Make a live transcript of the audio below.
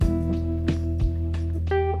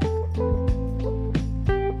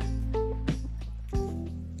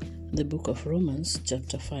the book of Romans,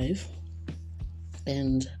 chapter 5,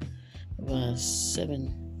 and verse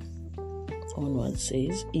 7 onwards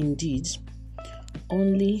says, "Indeed,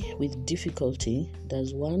 only with difficulty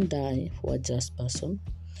does one die for a just person,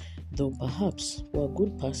 though perhaps for a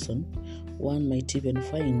good person one might even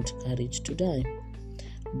find courage to die.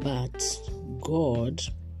 But God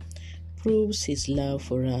proves his love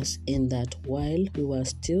for us in that while we were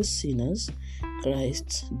still sinners,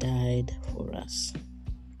 Christ died for us."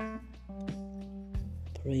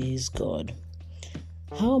 Praise God.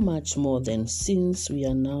 How much more then, since we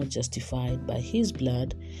are now justified by his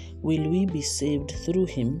blood, will we be saved through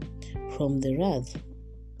him from the wrath?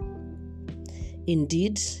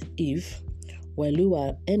 Indeed, if, while we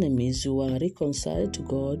were enemies, we were reconciled to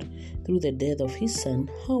God through the death of his Son,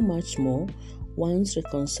 how much more, once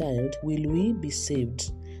reconciled, will we be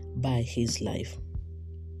saved by his life?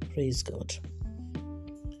 Praise God.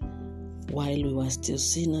 While we were still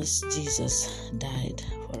sinners, Jesus died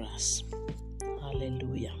for us.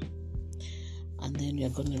 Hallelujah. And then we are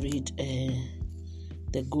going to read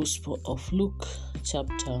the Gospel of Luke,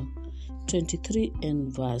 chapter 23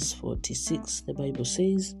 and verse 46. The Bible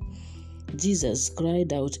says, "Jesus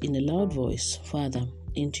cried out in a loud voice, 'Father,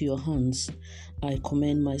 into your hands I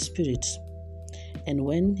commend my spirit.' And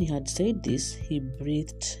when he had said this, he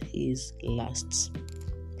breathed his last."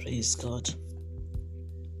 Praise God.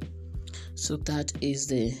 So that is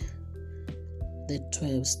the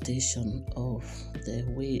 12th station of the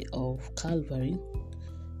way of Calvary,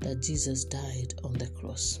 that Jesus died on the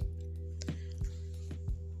cross.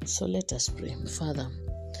 So let us pray. Father,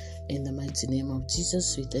 in the mighty name of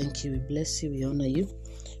Jesus, we thank you, we bless you, we honor you,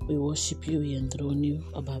 we worship you, we enthrone you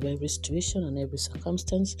above every situation and every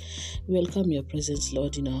circumstance. We welcome your presence,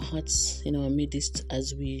 Lord, in our hearts, in our midst,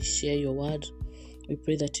 as we share your word. We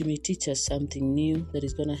pray that you may teach us something new that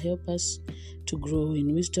is going to help us to grow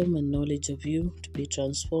in wisdom and knowledge of you, to be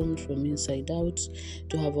transformed from inside out,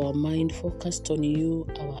 to have our mind focused on you,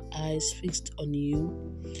 our eyes fixed on you,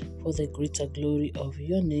 for the greater glory of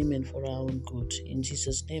your name and for our own good. In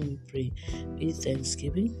Jesus' name we pray with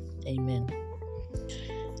thanksgiving. Amen.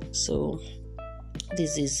 So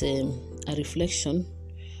this is a reflection,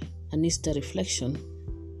 an Easter reflection.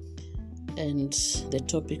 And the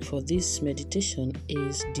topic for this meditation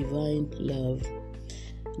is divine love.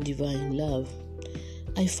 Divine love.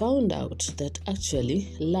 I found out that actually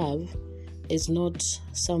love is not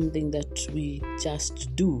something that we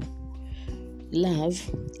just do. Love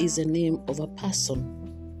is the name of a person,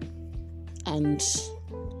 and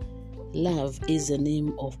love is the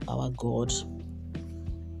name of our God.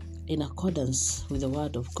 In accordance with the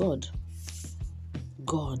word of God,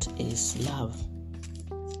 God is love.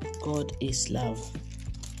 God is love.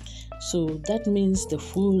 So that means the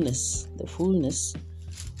fullness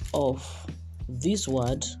of this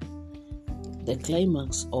word, the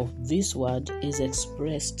climax of this word is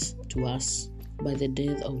expressed to us by the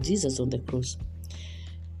death of Jesus on the cross.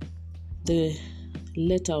 The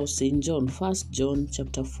letter of St. John, 1 John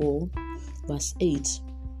chapter 4, verse 8,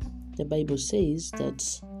 the Bible says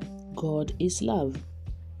that God is love.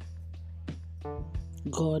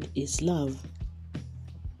 God is love.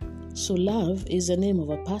 So love is the name of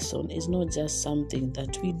a person. It's not just something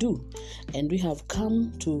that we do. And we have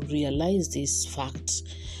come to realize this fact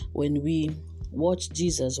when we watch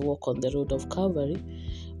Jesus walk on the road of Calvary,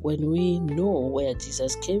 when we know where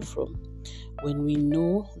Jesus came from, when we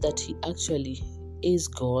know that he actually is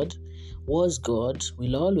God, was God,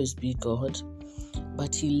 will always be God,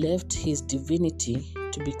 but he left his divinity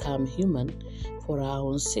to become human for our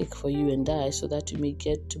own sake, for you and I, so that we may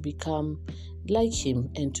get to become like him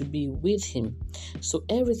and to be with him. So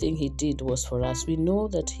everything he did was for us. We know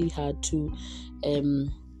that he had to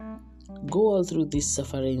go all through these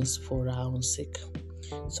sufferings for our own sake.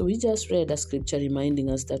 So we just read a scripture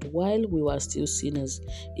reminding us that while we were still sinners,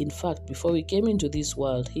 in fact, before we came into this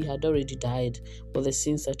world, he had already died for the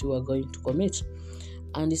sins that we were going to commit.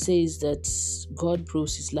 And he says that God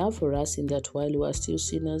proves his love for us in that while we were still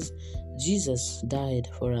sinners, Jesus died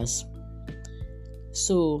for us.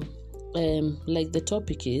 So like the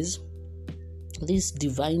topic is, this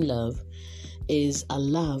divine love is a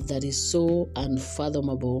love that is so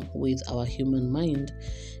unfathomable with our human mind.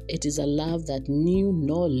 It is a love that knew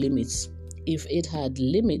no limits. If it had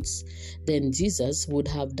limits, then Jesus would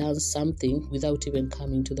have done something without even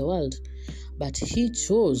coming to the world. But he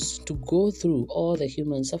chose to go through all the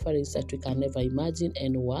human sufferings that we can never imagine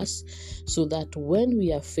and worse, so that when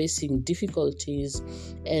we are facing difficulties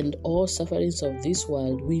and all sufferings of this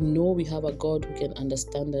world, we know we have a God who can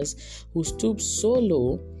understand us, who stoops so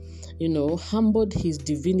low humbled his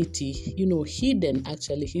divinity, hidden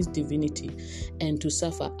actually his divinity, and to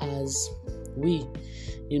suffer as we,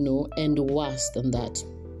 and worse than that.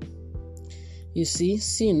 You see,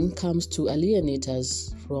 sin comes to alienate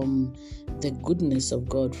us from the goodness of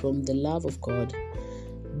God, from the love of God.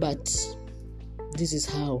 But this is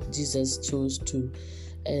how Jesus chose to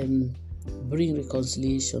bring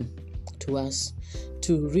reconciliation to us,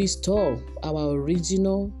 to restore our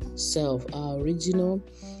original self, our original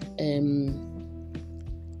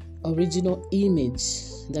image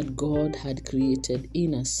that God had created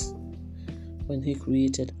in us when He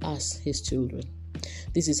created us, His children.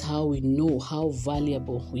 This is how we know how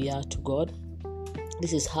valuable we are to God.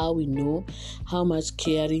 This is how we know how much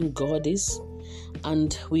caring God is.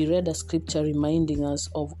 And we read a scripture reminding us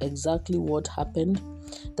of exactly what happened,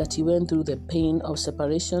 that He went through the pain of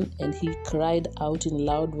separation and He cried out in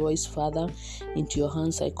loud voice, "Father, into your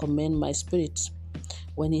hands I commend my spirit."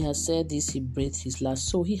 When He has said this, He breathed His last.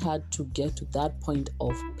 So He had to get to that point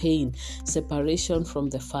of pain, separation from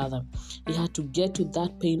the Father. He had to get to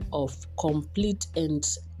that pain of complete and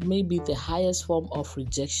maybe the highest form of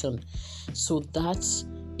rejection, so that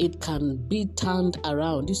it can be turned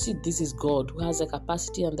around. You see, this is God who has the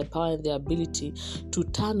capacity and the power and the ability to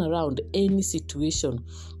turn around any situation.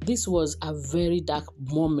 This was a very dark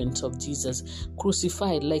moment of Jesus,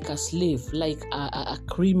 crucified like a slave, like a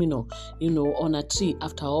criminal, on a tree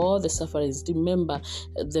after all the sufferings. Remember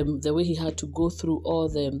the way He had to go through all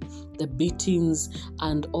the beatings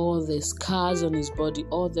and all the scars on His body,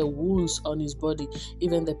 all the wounds on His body,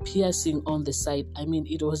 even the piercing on the side. I mean,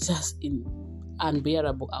 it was just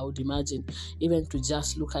unbearable, I would imagine, even to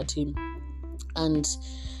just look at Him. And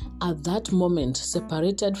at that moment,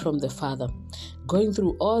 separated from the Father, going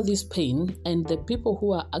through all this pain, and the people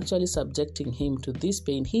who are actually subjecting Him to this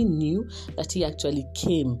pain, He knew that He actually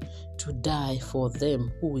came to die for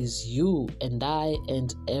them, who is you and I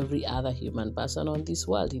and every other human person on this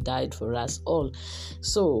world. He died for us all.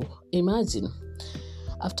 So imagine,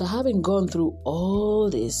 after having gone through all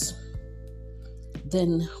this,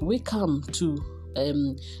 then we come to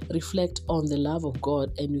reflect on the love of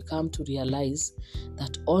God, and we come to realize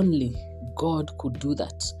that only God could do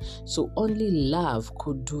that. So only love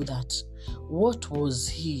could do that. What was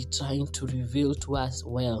He trying to reveal to us?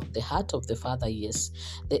 Well, the heart of the Father, yes.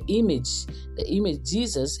 The image,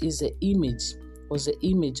 Jesus was the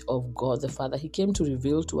image of God the Father. He came to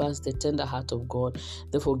reveal to us the tender heart of God,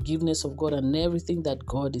 the forgiveness of God, and everything that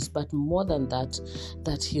God is. But more than that,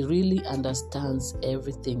 that He really understands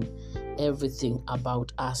everything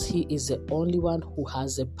about us. He is the only one who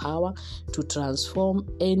has the power to transform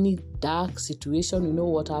any dark situation. You know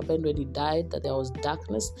what happened when He died, that there was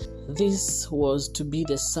darkness. This was to be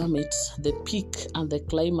the summit, the peak, and the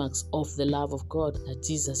climax of the love of God, that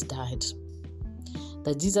Jesus died.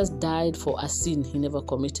 That Jesus died for a sin He never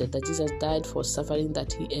committed. That Jesus died for suffering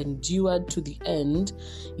that He endured to the end,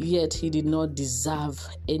 yet He did not deserve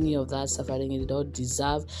any of that suffering. He did not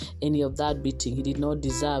deserve any of that beating. He did not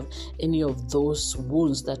deserve any of those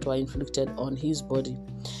wounds that were inflicted on His body.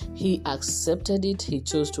 He accepted it. He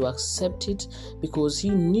chose to accept it because He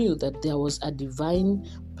knew that there was a divine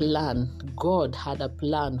plan. God had a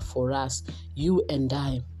plan for us, you and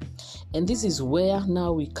I. And this is where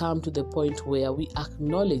now we come to the point where we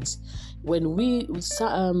acknowledge, when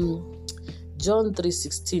John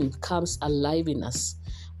 3:16 comes alive in us,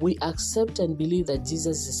 we accept and believe that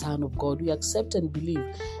Jesus is the Son of God. We accept and believe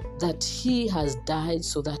that He has died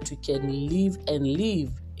so that we can live and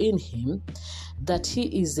live in Him, that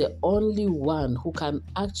He is the only one who can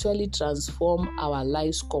actually transform our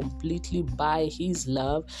lives completely by His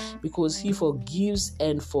love, because He forgives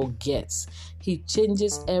and forgets. He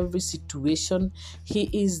changes every situation. He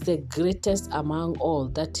is the greatest among all,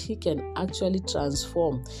 that He can actually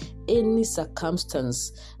transform any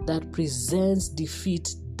circumstance that presents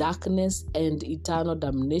defeat, darkness, and eternal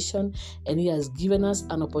damnation. And He has given us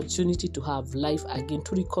an opportunity to have life again,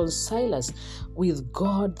 to reconcile us with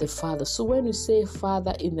God the Father. So when you say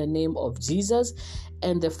Father in the name of Jesus,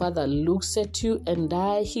 and the Father looks at you and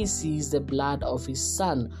He sees the blood of His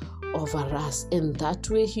Son over us, and that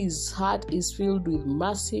way His heart is filled with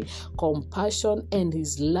mercy, compassion, and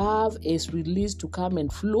His love is released to come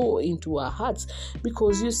and flow into our hearts.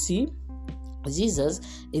 Because you see, Jesus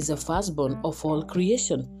is the firstborn of all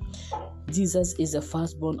creation. Jesus is the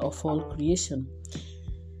firstborn of all creation.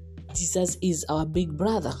 Jesus is our big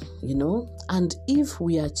brother, and if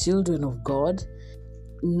we are children of God,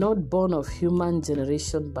 not born of human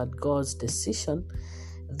generation but God's decision,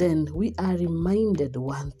 then we are reminded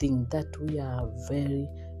one thing, that we are very,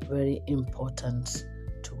 very important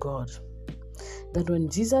to God. That when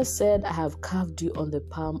Jesus said, I have carved you on the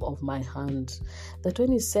palm of my hand, that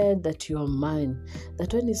when he said that you are mine,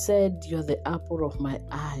 that when he said you are the apple of my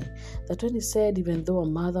eye, that when he said, even though a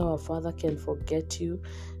mother or a father can forget you,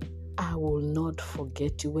 I will not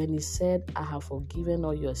forget you. When he said, I have forgiven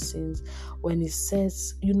all your sins. When he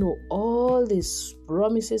says, all these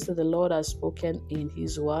promises that the Lord has spoken in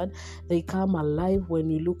his word, they come alive when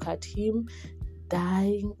we look at him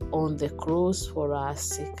dying on the cross for our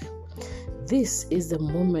sake. This is the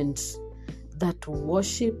moment that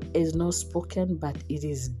worship is not spoken, but it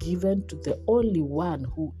is given to the only one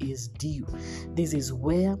who is due. This is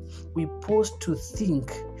where we pause to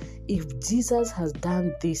think, if Jesus has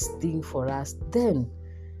done this thing for us, then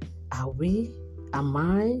am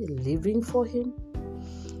I living for him?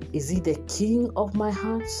 Is he the king of my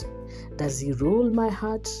heart? Does he rule my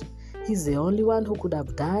heart? He's the only one who could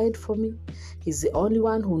have died for me. He's the only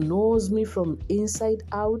one who knows me from inside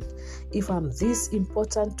out. If I'm this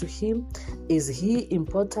important to him, is he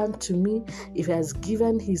important to me? If he has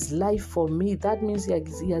given his life for me, that means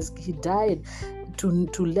he died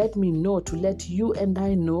to let me know, to let you and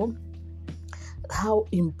I know how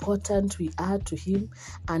important we are to him.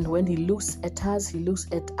 And when he looks at us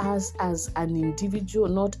as an individual,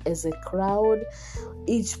 not as a crowd.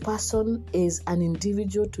 Each person is an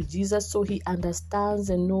individual to Jesus, so he understands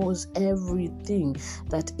and knows everything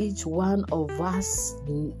that each one of us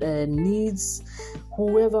needs.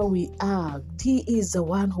 Whoever we are, he is the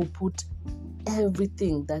one who put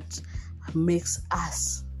everything that makes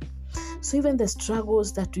us. So even the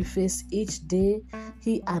struggles that we face each day,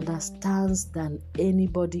 he understands than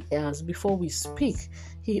anybody else. Before we speak,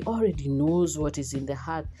 he already knows what is in the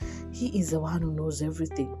heart. He is the one who knows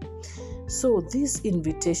everything. So this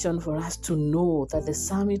invitation for us to know that the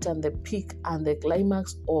summit and the peak and the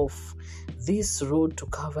climax of this road to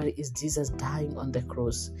Calvary is Jesus dying on the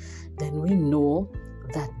cross, then we know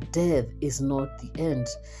that death is not the end.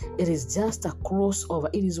 It is just a crossover.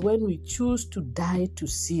 It is when we choose to die to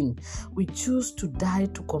sin. We choose to die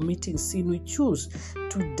to committing sin. We choose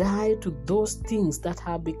to die to those things that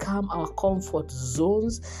have become our comfort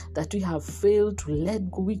zones, that we have failed to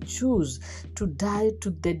let go. We choose to die to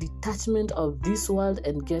the detachment of this world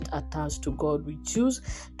and get attached to God. We choose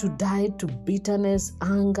to die to bitterness,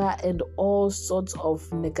 anger, and all sorts of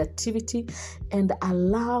negativity, and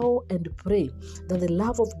allow and pray that the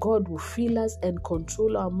love of God will fill us and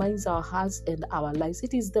control our minds, our hearts, and our lives.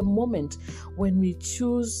 It is the moment when we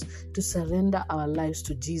choose to surrender our lives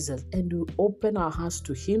to Jesus and we open our hearts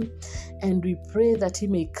to him, and we pray that he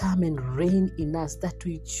may come and reign in us, that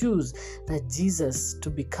we choose that Jesus to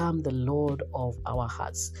become the Lord of our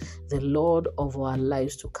hearts, the Lord of our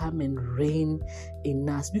lives, to come and reign in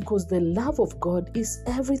us, because the love of God is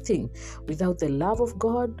everything. Without the love of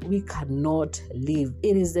God, we cannot live.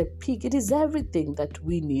 It is the peak. It is everything that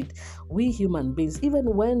we need, we human beings.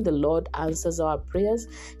 Even when the Lord answers our prayers,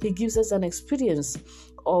 he gives us an experience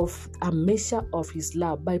of a measure of his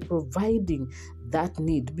love by providing that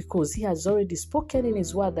need, because he has already spoken in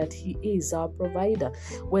his word that he is our provider.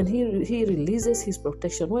 When he releases his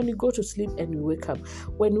protection, when we go to sleep and we wake up,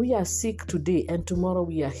 when we are sick today and tomorrow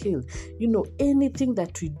we are healed, anything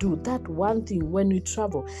that we do, that one thing, when we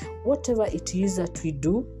travel, whatever it is that we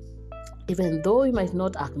do, even though we might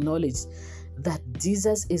not acknowledge that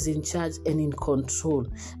Jesus is in charge and in control,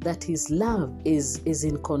 that his love is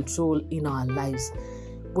in control in our lives,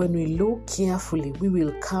 when we look carefully, we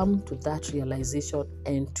will come to that realization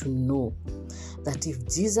and to know that if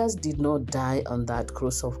Jesus did not die on that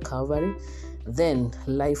cross of Calvary, then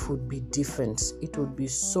life would be different. It would be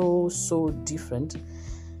so different,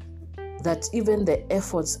 that even the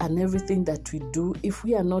efforts and everything that we do, if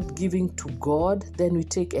we are not giving to God, then we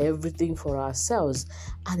take everything for ourselves,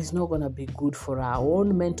 and it's not going to be good for our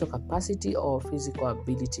own mental capacity or physical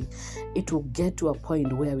ability. It will get to a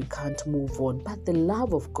point where we can't move on. But the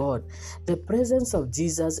love of God, the presence of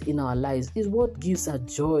Jesus in our lives, is what gives us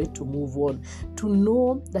joy to move on, to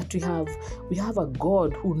know that we have a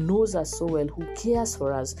God who knows us so well, who cares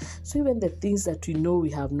for us. So even the things that we know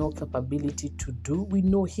we have no capability to do, we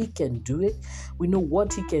know he can do it. We know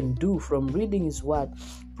what he can do from reading his word.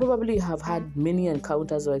 Probably have had many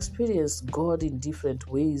encounters or experienced God in different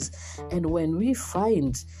ways. And when we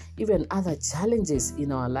find even other challenges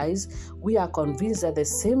in our lives, we are convinced that the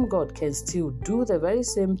same God can still do the very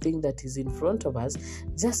same thing that is in front of us,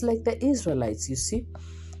 just like the Israelites, you see.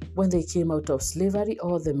 when they came out of slavery,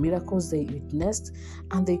 all the miracles they witnessed,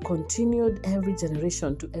 and they continued every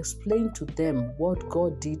generation to explain to them what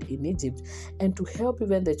God did in Egypt, and to help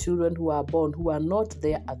even the children who are born, who are not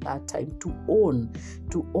there at that time, to own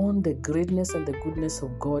the greatness and the goodness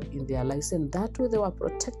of God in their lives. And that way they were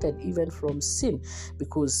protected even from sin,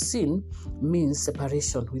 because sin means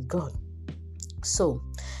separation with God. So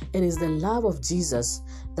it is the love of Jesus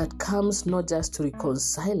that comes not just to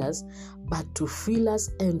reconcile us, but to fill us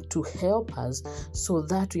and to help us so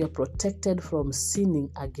that we are protected from sinning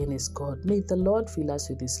against God. May the Lord fill us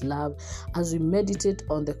with His love as we meditate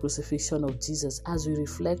on the crucifixion of Jesus, as we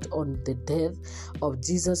reflect on the death of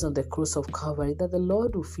Jesus on the cross of Calvary, that the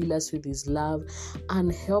Lord will fill us with His love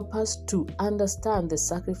and help us to understand the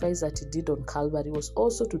sacrifice that He did on Calvary was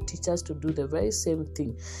also to teach us to do the very same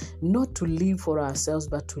thing, not to live for ourselves,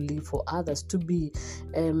 but to live for others, to be,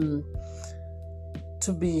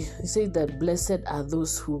 he said that blessed are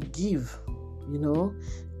those who give,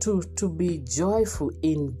 to be joyful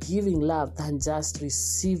in giving love than just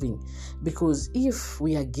receiving. Because if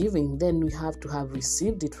we are giving, then we have to have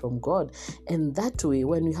received it from God. And that way,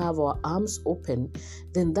 when we have our arms open,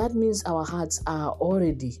 then that means our hearts are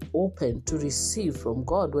already open to receive from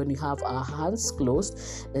God. When we have our hands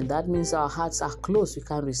closed, then that means our hearts are closed. We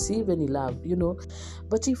can't receive any love,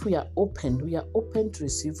 But if we are open to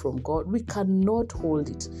receive from God. We cannot hold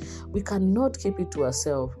it. We cannot keep it to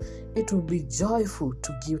ourselves. It will be joyful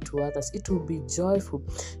to give to others. It will be joyful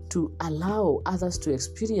to allow others to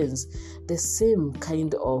experience the same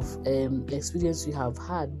kind of experience we have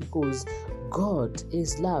had, because God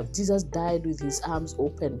is love. Jesus died with His arms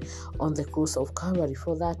open on the cross of Calvary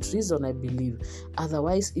for that reason, I believe.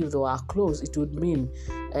 Otherwise, if they were closed, it would mean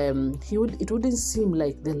it wouldn't seem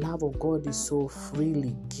like the love of God is so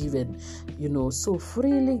freely given, so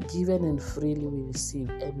freely given and freely we receive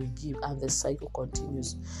and we give, and the cycle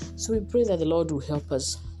continues. So we pray that the Lord will help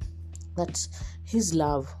us, that His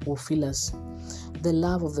love will fill us, the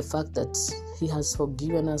love of the fact that He has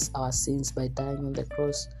forgiven us our sins by dying on the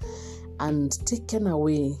cross and taken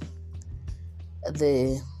away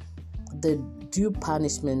the due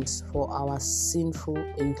punishment for our sinful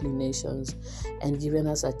inclinations, and given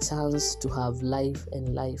us a chance to have life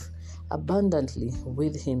and life abundantly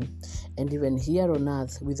with Him, and even here on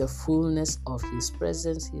earth with the fullness of His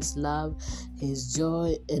presence, His love, His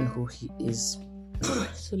joy, and who He is.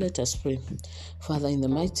 So let us pray. Father, in the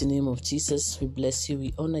mighty name of Jesus, we bless You,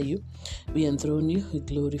 we honor You, we enthrone You, we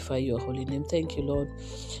glorify Your holy name. Thank You, Lord,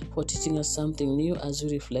 for teaching us something new as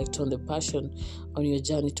we reflect on the passion, on Your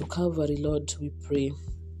journey to Calvary. Lord, we pray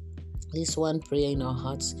this one prayer in our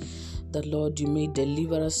hearts, that Lord, You may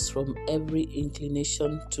deliver us from every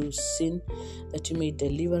inclination to sin, that You may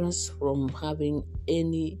deliver us from having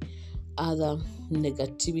any other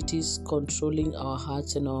negativities controlling our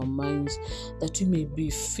hearts and our minds, that we may be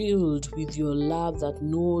filled with Your love that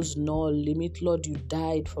knows no limit. Lord, You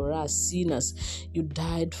died for us sinners. You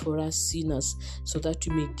died for us sinners, so that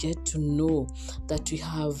we may get to know that we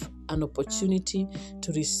have an opportunity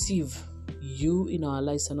to receive You in our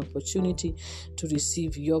lives, an opportunity to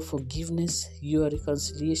receive Your forgiveness, Your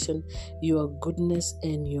reconciliation, Your goodness,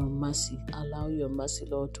 and Your mercy. Allow Your mercy,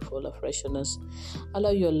 Lord, to fall afresh on us.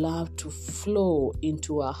 Allow Your love to flow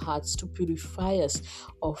into our hearts, to purify us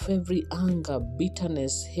of every anger,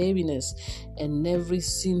 bitterness, heaviness, and every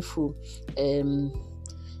sinful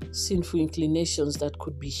inclinations that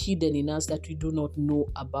could be hidden in us that we do not know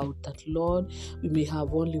about. That, Lord, we may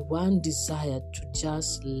have only one desire, to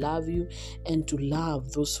just love You and to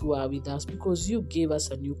love those who are with us, because You gave us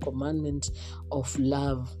a new commandment of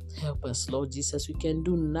love. Help us, Lord Jesus. We can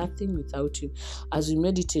do nothing without You. As we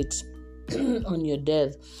meditate on Your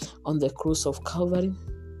death on the cross of Calvary,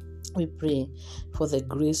 we pray for the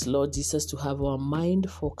grace, Lord Jesus, to have our mind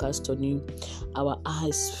focused on You, our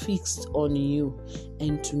eyes fixed on You,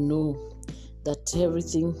 and to know that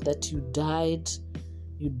everything that You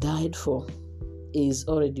died for is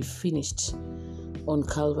already finished on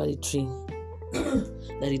Calvary tree,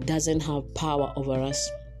 that it doesn't have power over us,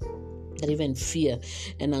 that even fear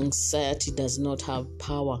and anxiety does not have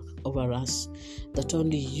power over us, that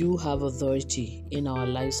only You have authority in our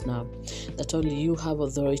lives now, that only You have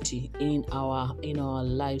authority in our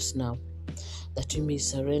lives now, that we may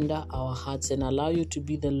surrender our hearts and allow You to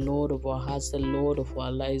be the Lord of our hearts, the Lord of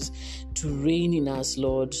our lives, to reign in us,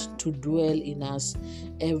 Lord, to dwell in us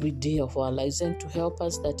every day of our lives, and to help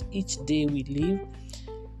us that each day we live,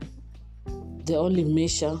 the only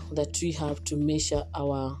measure that we have to measure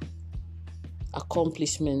our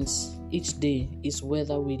accomplishments each day is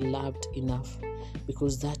whether we loved enough,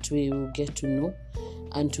 because that way we'll get to know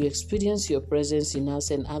and to experience your presence in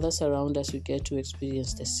us, and others around us, we get to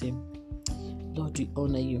experience the same. Lord, we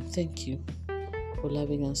honor you. Thank you for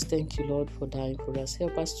loving us. Thank you, Lord, for dying for us.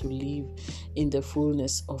 Help us to live in the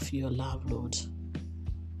fullness of your love, Lord,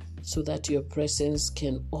 so that your presence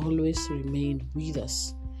can always remain with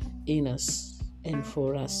us, in us, and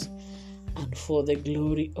for us, and for the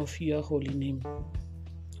glory of your holy name.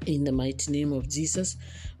 In the mighty name of Jesus,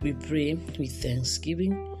 we pray with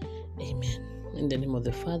thanksgiving. Amen. In the name of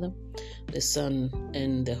the Father, the Son,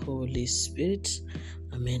 and the Holy Spirit.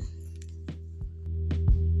 Amen.